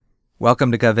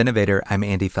Welcome to GovInnovator. I'm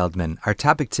Andy Feldman. Our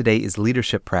topic today is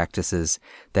leadership practices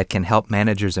that can help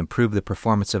managers improve the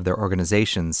performance of their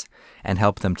organizations and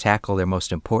help them tackle their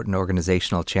most important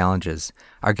organizational challenges.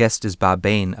 Our guest is Bob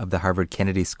Behn of the Harvard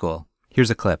Kennedy School.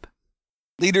 Here's a clip.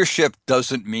 Leadership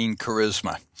doesn't mean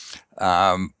charisma.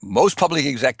 Most public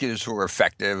executives who are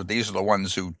effective, these are the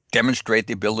ones who demonstrate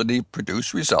the ability to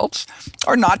produce results,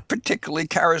 are not particularly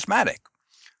charismatic.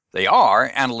 They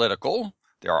are analytical,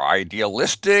 they are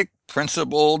idealistic,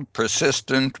 principled,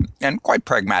 persistent, and quite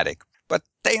pragmatic, but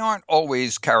they aren't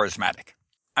always charismatic.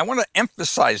 I want to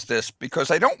emphasize this because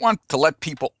I don't want to let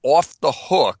people off the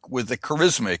hook with the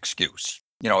charisma excuse.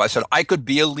 I said, I could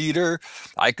be a leader,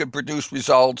 I could produce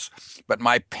results, but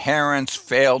my parents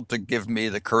failed to give me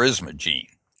the charisma gene.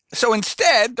 So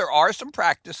instead, there are some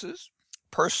practices,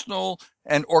 personal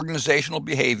and organizational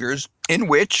behaviors in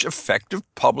which effective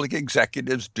public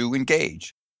executives do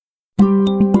engage.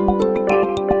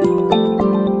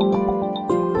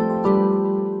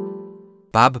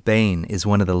 Bob Behn is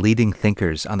one of the leading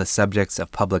thinkers on the subjects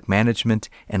of public management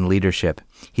and leadership.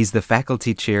 He's the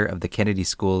faculty chair of the Kennedy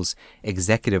School's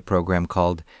executive program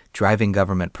called Driving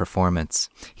Government Performance.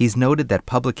 He's noted that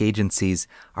public agencies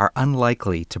are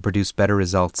unlikely to produce better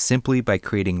results simply by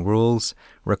creating rules,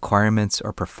 requirements,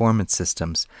 or performance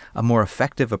systems. A more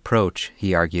effective approach,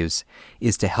 he argues,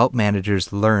 is to help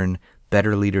managers learn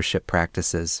better leadership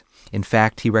practices. In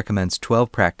fact, he recommends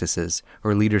 12 practices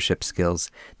or leadership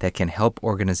skills that can help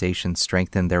organizations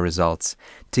strengthen their results.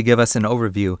 To give us an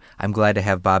overview, I'm glad to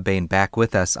have Bob Behn back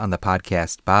with us on the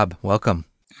podcast. Bob, welcome.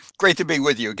 Great to be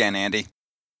with you again, Andy.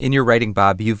 In your writing,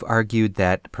 Bob, you've argued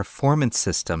that performance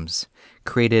systems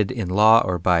created in law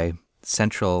or by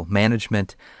central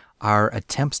management are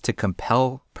attempts to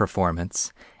compel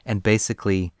performance and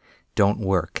basically don't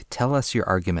work. Tell us your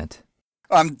argument.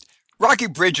 Rocky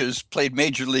Bridges played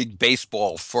Major League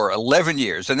Baseball for 11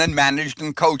 years and then managed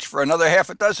and coached for another half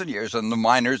a dozen years in the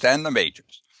minors and the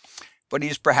majors. But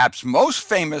he's perhaps most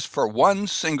famous for one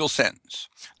single sentence.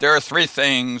 There are three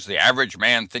things the average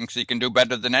man thinks he can do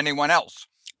better than anyone else: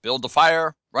 build a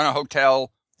fire, run a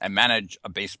hotel, and manage a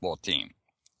baseball team.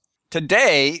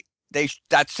 Today,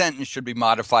 that sentence should be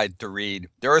modified to read,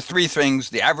 there are three things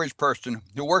the average person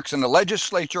who works in the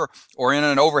legislature or in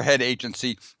an overhead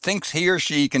agency thinks he or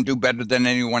she can do better than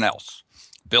anyone else: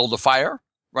 build a fire,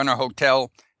 run a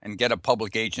hotel, and get a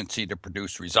public agency to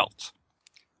produce results.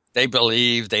 They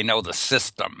believe they know the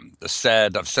system, the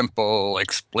set of simple,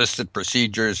 explicit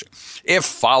procedures, if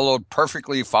followed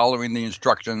perfectly, following the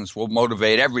instructions will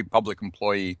motivate every public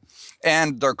employee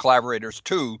and their collaborators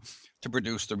too to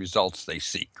produce the results they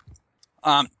seek.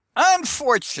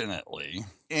 Unfortunately,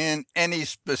 in any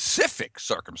specific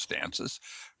circumstances,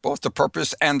 both the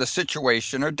purpose and the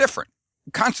situation are different.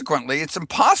 Consequently, it's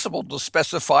impossible to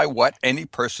specify what any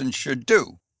person should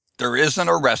do. There isn't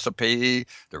a recipe,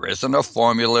 there isn't a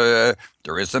formula,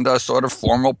 there isn't a sort of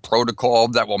formal protocol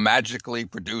that will magically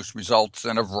produce results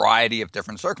in a variety of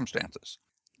different circumstances.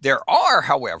 There are,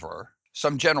 however,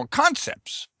 some general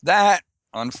concepts that,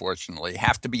 unfortunately,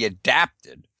 have to be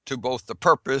adapted to both the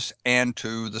purpose and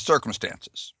to the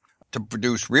circumstances. To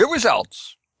produce real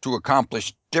results, to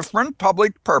accomplish different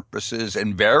public purposes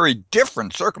in very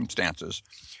different circumstances,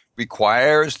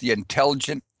 requires the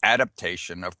intelligent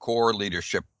adaptation of core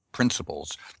leadership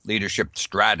principles, leadership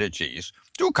strategies,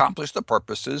 to accomplish the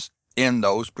purposes in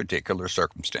those particular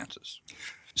circumstances.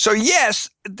 So yes,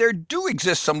 there do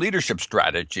exist some leadership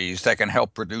strategies that can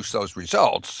help produce those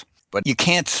results, but you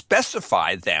can't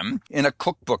specify them in a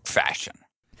cookbook fashion.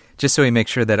 Just so we make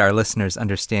sure that our listeners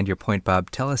understand your point, Bob,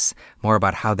 tell us more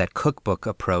about how that cookbook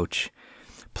approach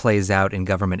plays out in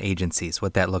government agencies,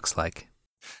 what that looks like.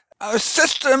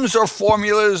 Systems or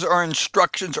formulas or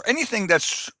instructions or anything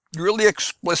that's really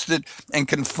explicit and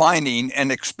confining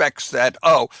and expects that,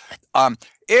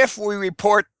 if we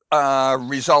report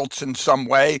results in some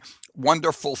way,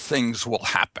 wonderful things will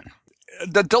happen.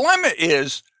 The dilemma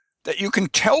is that you can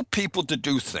tell people to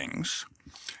do things,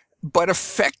 but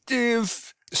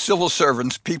effective civil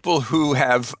servants, people who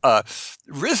have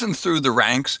risen through the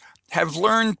ranks, have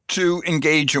learned to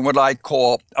engage in what I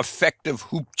call effective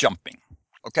hoop jumping.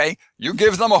 Okay? You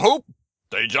give them a hoop,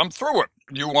 they jump through it.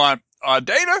 You want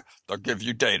data, they'll give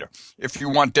you data. If you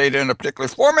want data in a particular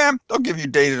format, they'll give you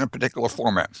data in a particular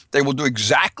format. They will do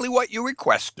exactly what you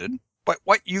requested, but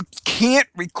what you can't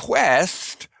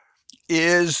request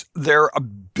is their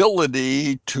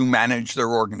ability to manage their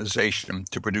organization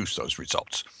to produce those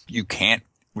results. You can't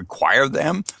require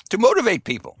them to motivate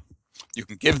people. You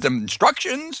can give them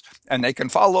instructions and they can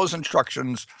follow those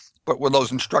instructions, but will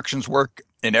those instructions work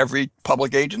in every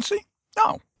public agency?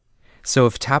 No. So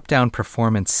if top-down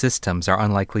performance systems are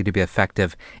unlikely to be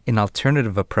effective, an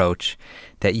alternative approach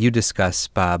that you discuss,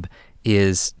 Bob,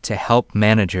 is to help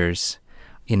managers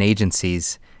in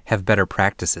agencies have better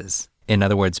practices. In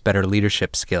other words, better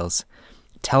leadership skills.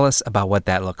 Tell us about what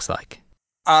that looks like.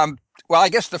 Well, I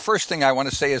guess the first thing I want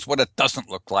to say is what it doesn't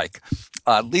look like.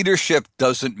 Leadership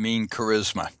doesn't mean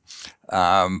charisma.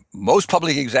 Most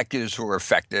public executives who are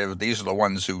effective, these are the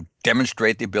ones who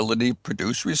demonstrate the ability to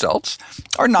produce results,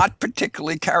 are not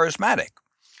particularly charismatic.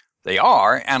 They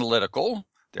are analytical,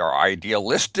 they are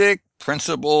idealistic,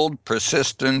 principled,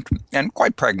 persistent, and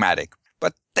quite pragmatic,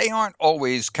 but they aren't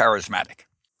always charismatic.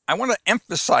 I want to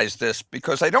emphasize this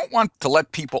because I don't want to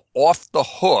let people off the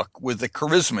hook with the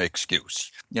charisma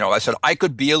excuse. I said, I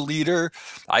could be a leader,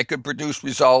 I could produce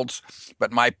results,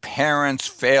 but my parents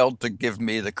failed to give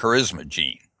me the charisma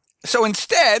gene. So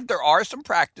instead, there are some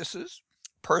practices,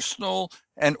 personal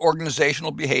and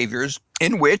organizational behaviors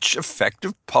in which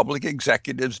effective public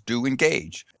executives do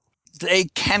engage. They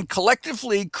can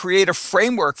collectively create a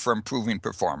framework for improving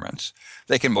performance.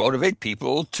 They can motivate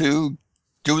people to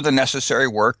do the necessary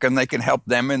work, and they can help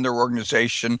them in their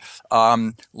organization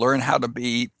learn how to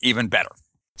be even better.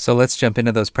 So let's jump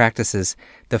into those practices.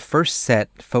 The first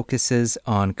set focuses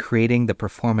on creating the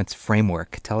performance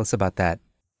framework. Tell us about that.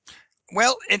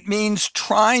 Well, it means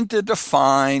trying to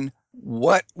define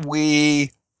what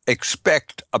we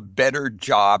expect a better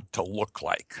job to look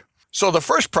like. So the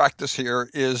first practice here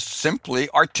is simply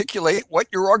articulate what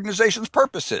your organization's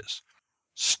purpose is.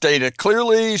 State it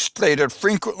clearly, state it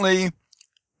frequently.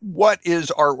 What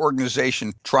is our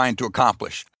organization trying to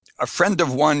accomplish? A friend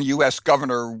of one U.S.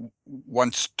 governor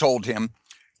once told him,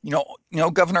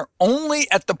 Governor, only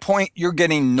at the point you're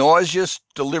getting nauseous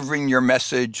delivering your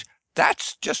message,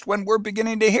 that's just when we're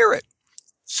beginning to hear it.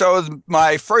 So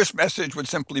my first message would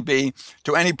simply be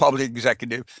to any public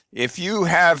executive, if you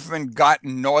haven't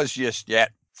gotten nauseous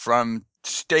yet from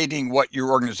stating what your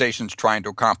organization's trying to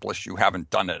accomplish, you haven't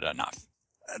done it enough.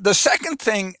 The second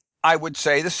thing I would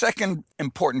say, the second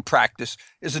important practice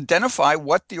is identify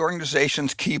what the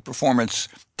organization's key performance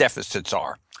deficits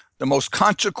are, the most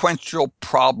consequential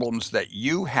problems that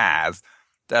you have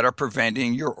that are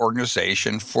preventing your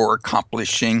organization from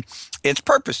accomplishing its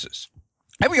purposes.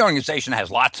 Every organization has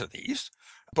lots of these,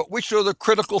 but which are the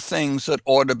critical things that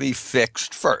ought to be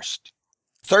fixed first?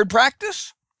 Third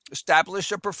practice,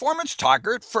 establish a performance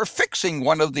target for fixing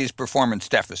one of these performance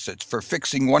deficits, for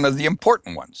fixing one of the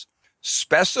important ones.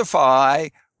 Specify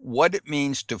what it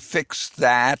means to fix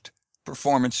that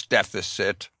performance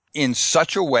deficit in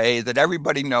such a way that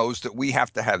everybody knows that we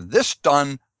have to have this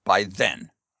done by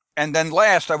then. And then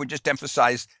last, I would just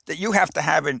emphasize that you have to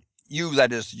have you,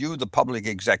 the public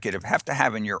executive, have to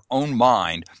have in your own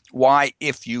mind why,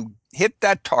 if you hit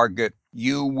that target,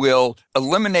 you will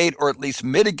eliminate or at least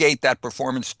mitigate that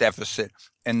performance deficit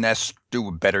and thus do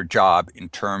a better job in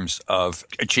terms of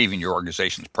achieving your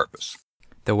organization's purpose.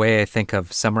 The way I think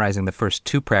of summarizing the first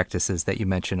two practices that you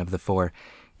mentioned of the four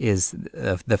is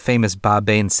the famous Bob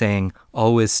Behn saying,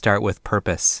 always start with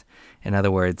purpose. In other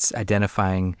words,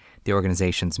 identifying the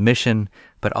organization's mission,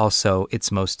 but also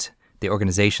the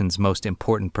organization's most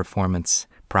important performance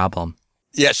problem.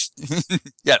 Yes.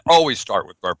 Yeah, always start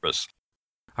with purpose.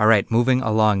 All right, moving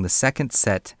along, the second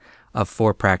set of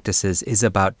four practices is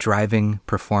about driving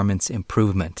performance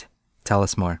improvement. Tell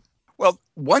us more. Well,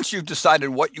 once you've decided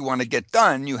what you want to get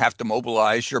done, you have to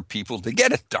mobilize your people to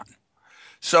get it done.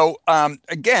 So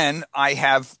again, I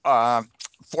have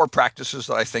four practices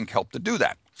that I think help to do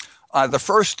that. The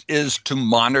first is to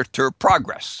monitor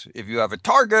progress. If you have a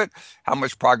target, how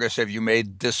much progress have you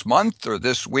made this month or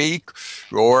this week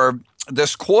or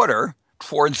this quarter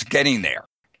towards getting there?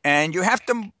 And you have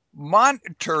to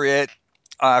monitor it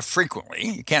frequently.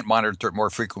 You can't monitor it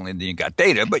more frequently than you got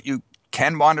data, but you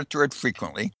can monitor it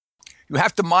frequently. You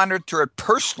have to monitor it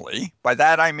personally. By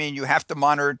that, I mean you have to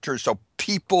monitor so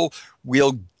people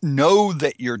will know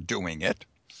that you're doing it.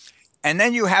 And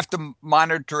then you have to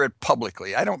monitor it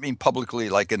publicly. I don't mean publicly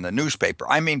like in the newspaper.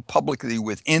 I mean publicly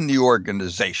within the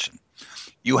organization.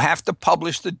 You have to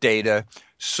publish the data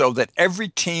so that every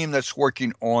team that's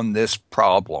working on this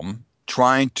problem,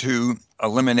 trying to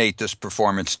eliminate this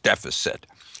performance deficit,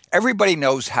 everybody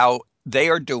knows how they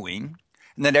are doing,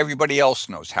 and then everybody else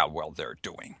knows how well they're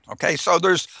doing. Okay, so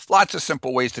there's lots of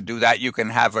simple ways to do that. You can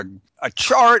have a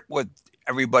chart with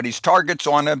everybody's targets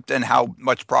on it and how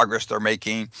much progress they're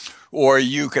making, or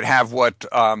you could have what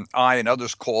I and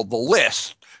others call the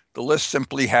list. The list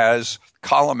simply has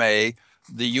column A,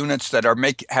 the units that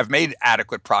have made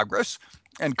adequate progress,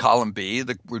 and column B,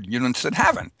 the units that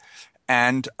haven't.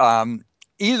 And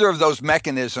either of those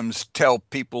mechanisms tell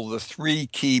people the three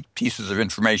key pieces of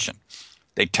information.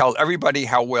 They tell everybody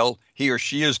how well he or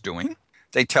she is doing.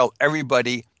 They tell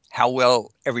everybody how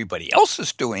well everybody else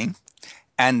is doing.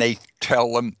 And they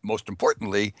tell them, most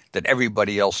importantly, that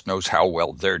everybody else knows how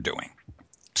well they're doing.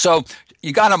 So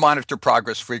you got to monitor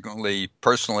progress frequently,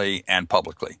 personally, and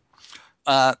publicly.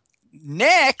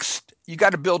 Next, you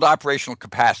got to build operational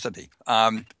capacity.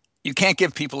 You can't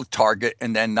give people a target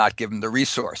and then not give them the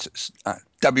resources.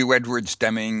 W. Edwards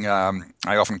Deming,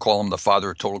 I often call him the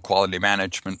father of total quality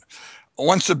management,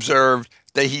 once observed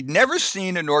that he'd never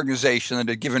seen an organization that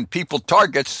had given people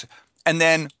targets and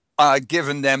then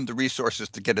given them the resources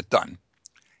to get it done.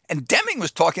 And Deming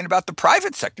was talking about the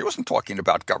private sector. He wasn't talking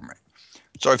about government.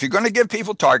 So if you're going to give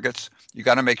people targets, you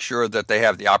got to make sure that they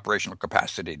have the operational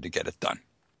capacity to get it done.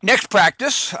 Next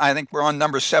practice, I think we're on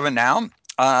number 7 now.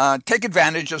 Take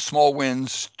advantage of small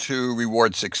wins to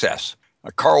reward success.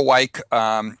 Carl Weick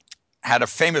had a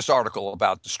famous article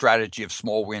about the strategy of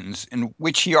small wins in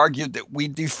which he argued that we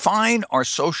define our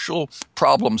social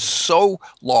problems so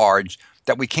large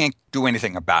that we can't do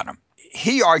anything about them.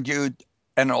 He argued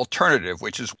an alternative,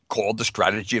 which is called the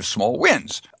strategy of small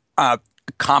wins.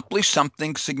 Accomplish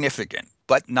something significant,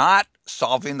 but not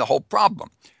solving the whole problem.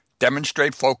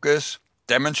 Demonstrate focus,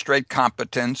 demonstrate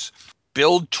competence,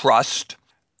 build trust,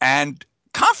 and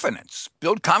confidence.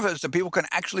 Build confidence that people can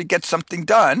actually get something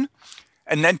done,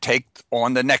 and then take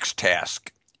on the next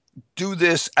task. Do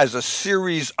this as a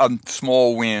series of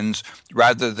small wins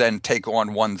rather than take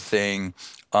on one thing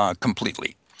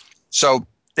completely. So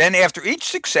then after each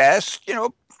success,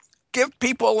 give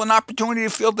people an opportunity to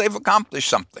feel they've accomplished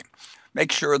something.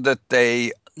 Make sure that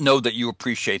they know that you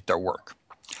appreciate their work.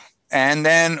 And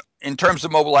then in terms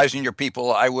of mobilizing your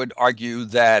people, I would argue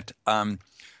that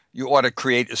you ought to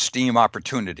create esteem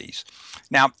opportunities.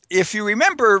 Now, if you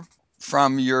remember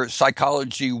from your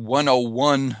Psychology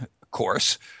 101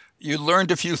 course, you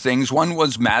learned a few things. One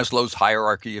was Maslow's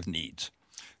hierarchy of needs.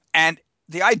 And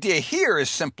the idea here is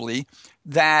simply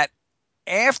that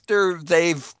after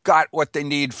they've got what they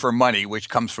need for money, which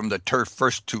comes from the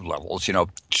first 2 levels,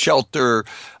 shelter,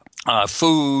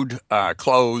 food,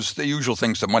 clothes, the usual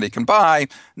things that money can buy.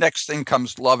 Next thing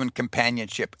comes love and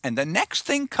companionship. And the next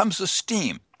thing comes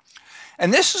esteem.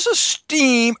 And this is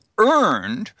esteem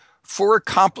earned for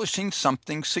accomplishing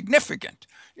something significant.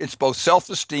 It's both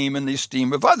self-esteem and the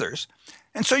esteem of others.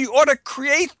 And so you ought to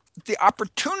create the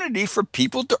opportunity for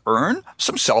people to earn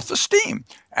some self-esteem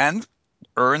and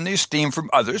earn the esteem from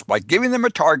others by giving them a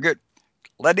target,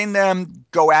 letting them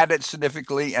go at it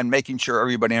significantly, and making sure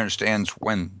everybody understands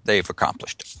when they've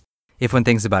accomplished it. If one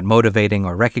thinks about motivating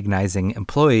or recognizing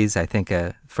employees, I think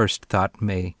a first thought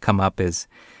may come up is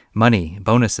money,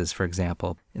 bonuses, for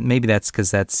example. Maybe that's because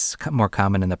that's more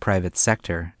common in the private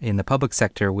sector. In the public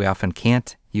sector, we often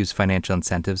can't use financial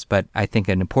incentives, but I think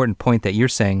an important point that you're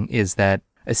saying is that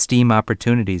esteem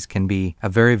opportunities can be a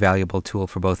very valuable tool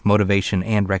for both motivation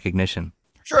and recognition.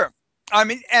 Sure.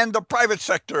 And the private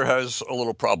sector has a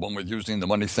little problem with using the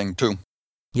money thing too.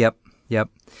 Yep.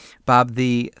 Bob,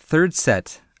 the third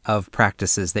set of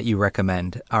practices that you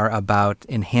recommend are about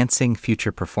enhancing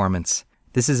future performance.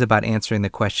 This is about answering the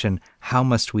question, how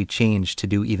must we change to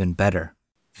do even better?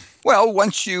 Well,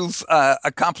 once you've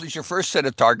accomplished your first set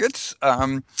of targets,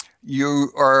 you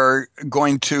are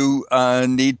going to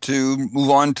need to move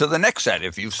on to the next set.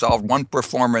 If you've solved one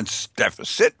performance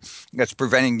deficit that's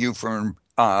preventing you from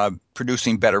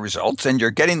producing better results, and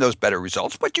you're getting those better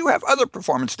results, but you have other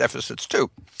performance deficits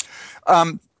too.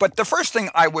 But the first thing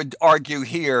I would argue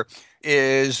here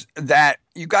is that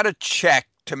you got to check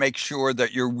to make sure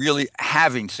that you're really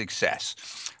having success.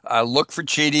 Look for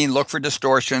cheating, look for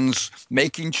distortions,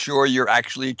 making sure you're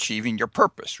actually achieving your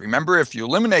purpose. Remember, if you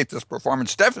eliminate this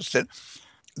performance deficit,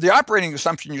 the operating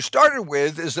assumption you started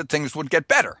with is that things would get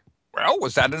better. Well,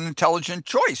 was that an intelligent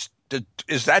choice?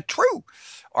 Is that true?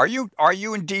 Are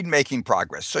you indeed making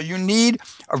progress? So you need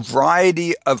a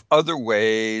variety of other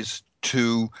ways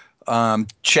to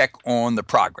check on the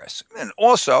progress. And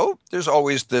also, there's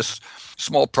always this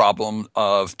small problem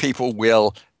of people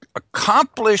will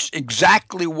accomplish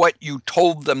exactly what you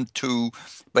told them to,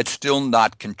 but still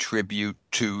not contribute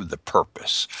to the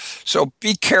purpose. So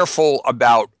be careful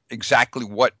about exactly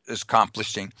what is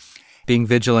accomplishing. Being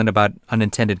vigilant about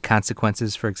unintended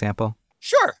consequences, for example?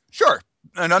 Sure.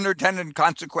 And unintended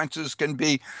consequences can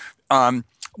be, the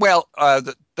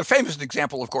famous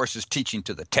example, of course, is teaching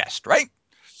to the test, right?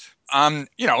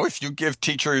 If you give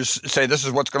teachers, say, this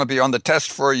is what's going to be on the test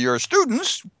for your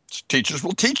students, teachers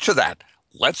will teach to that.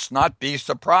 Let's not be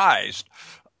surprised.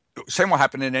 Same will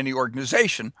happen in any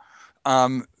organization.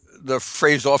 the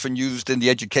phrase often used in the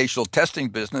educational testing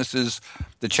business is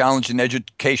the challenge in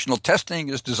educational testing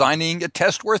is designing a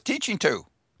test worth teaching to.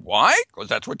 Why? Because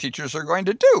that's what teachers are going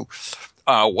to do.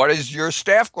 What is your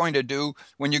staff going to do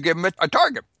when you give them a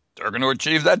target? They're going to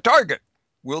achieve that target.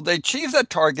 Will they achieve that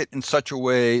target in such a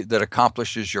way that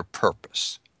accomplishes your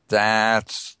purpose?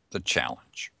 That's the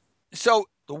challenge. So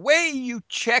the way you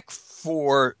check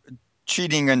for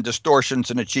cheating and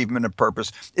distortions in achievement of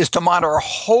purpose is to monitor a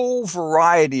whole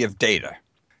variety of data.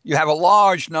 You have a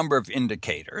large number of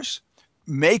indicators.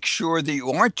 Make sure that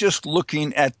you aren't just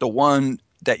looking at the one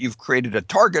that you've created a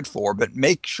target for, but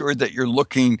make sure that you're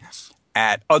looking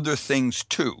at other things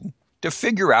too to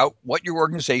figure out what your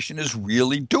organization is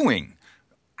really doing.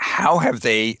 How have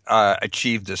they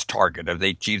achieved this target? Have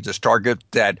they achieved this target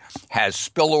that has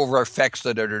spillover effects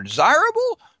that are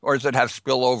desirable, or does it have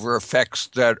spillover effects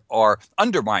that are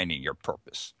undermining your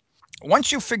purpose?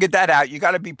 Once you've figured that out, you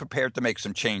got to be prepared to make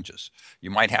some changes.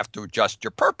 You might have to adjust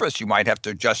your purpose. You might have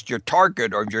to adjust your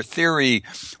target or your theory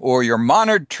or your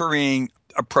monitoring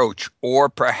approach, or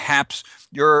perhaps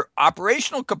your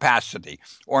operational capacity,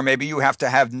 or maybe you have to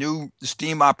have new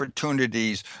STEAM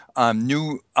opportunities,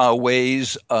 new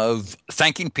ways of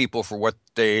thanking people for what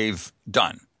they've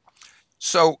done.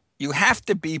 So you have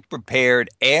to be prepared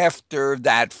after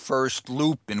that first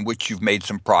loop in which you've made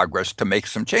some progress to make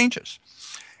some changes.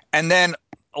 And then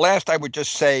last, I would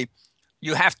just say,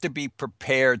 you have to be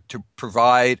prepared to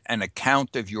provide an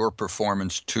account of your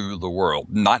performance to the world,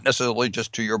 not necessarily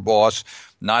just to your boss,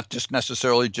 not just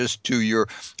necessarily just to your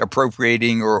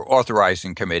appropriating or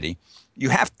authorizing committee. You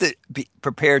have to be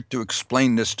prepared to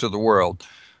explain this to the world.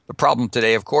 The problem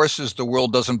today, of course, is the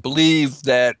world doesn't believe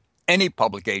that any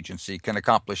public agency can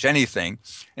accomplish anything.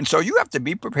 And so you have to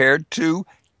be prepared to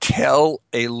tell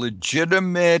a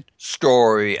legitimate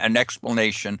story, an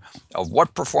explanation of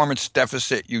what performance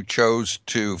deficit you chose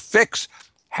to fix,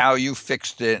 how you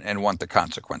fixed it, and what the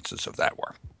consequences of that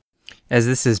were. As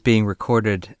this is being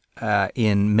recorded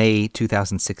in May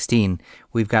 2016,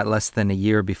 we've got less than a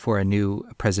year before a new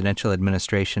presidential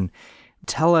administration.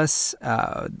 Tell us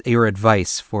your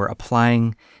advice for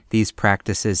applying these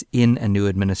practices in a new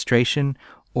administration,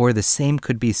 or the same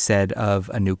could be said of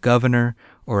a new governor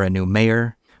or a new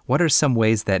mayor. What are some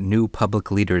ways that new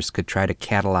public leaders could try to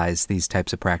catalyze these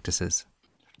types of practices?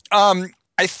 I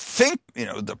think,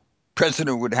 the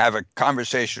president would have a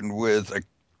conversation with a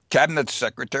cabinet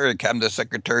secretary. A cabinet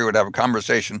secretary would have a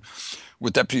conversation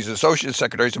with deputies and associate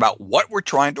secretaries about what we're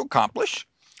trying to accomplish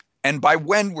and by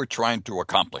when we're trying to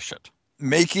accomplish it.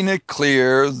 Making it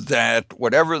clear that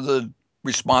whatever the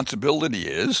responsibility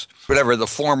is, whatever the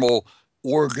formal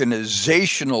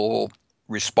organizational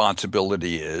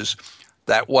responsibility is,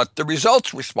 that what the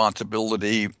results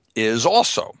responsibility is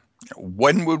also.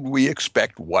 When would we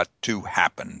expect what to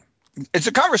happen? It's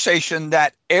a conversation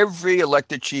that every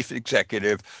elected chief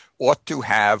executive ought to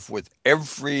have with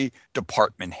every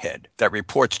department head that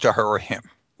reports to her or him.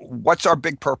 What's our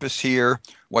big purpose here?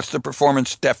 What's the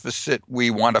performance deficit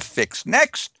we want to fix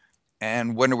next?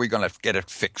 And when are we going to get it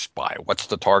fixed by? What's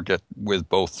the target with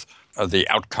both the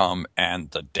outcome and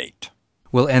the date?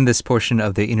 We'll end this portion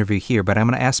of the interview here, but I'm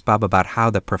going to ask Bob about how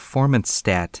the performance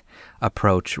stat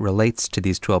approach relates to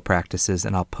these 12 practices,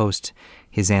 and I'll post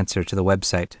his answer to the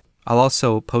website. I'll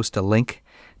also post a link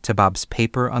to Bob's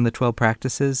paper on the 12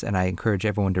 practices, and I encourage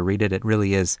everyone to read it. It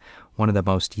really is one of the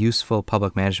most useful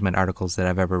public management articles that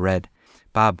I've ever read.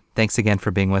 Bob, thanks again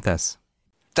for being with us.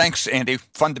 Thanks, Andy.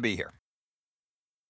 Fun to be here.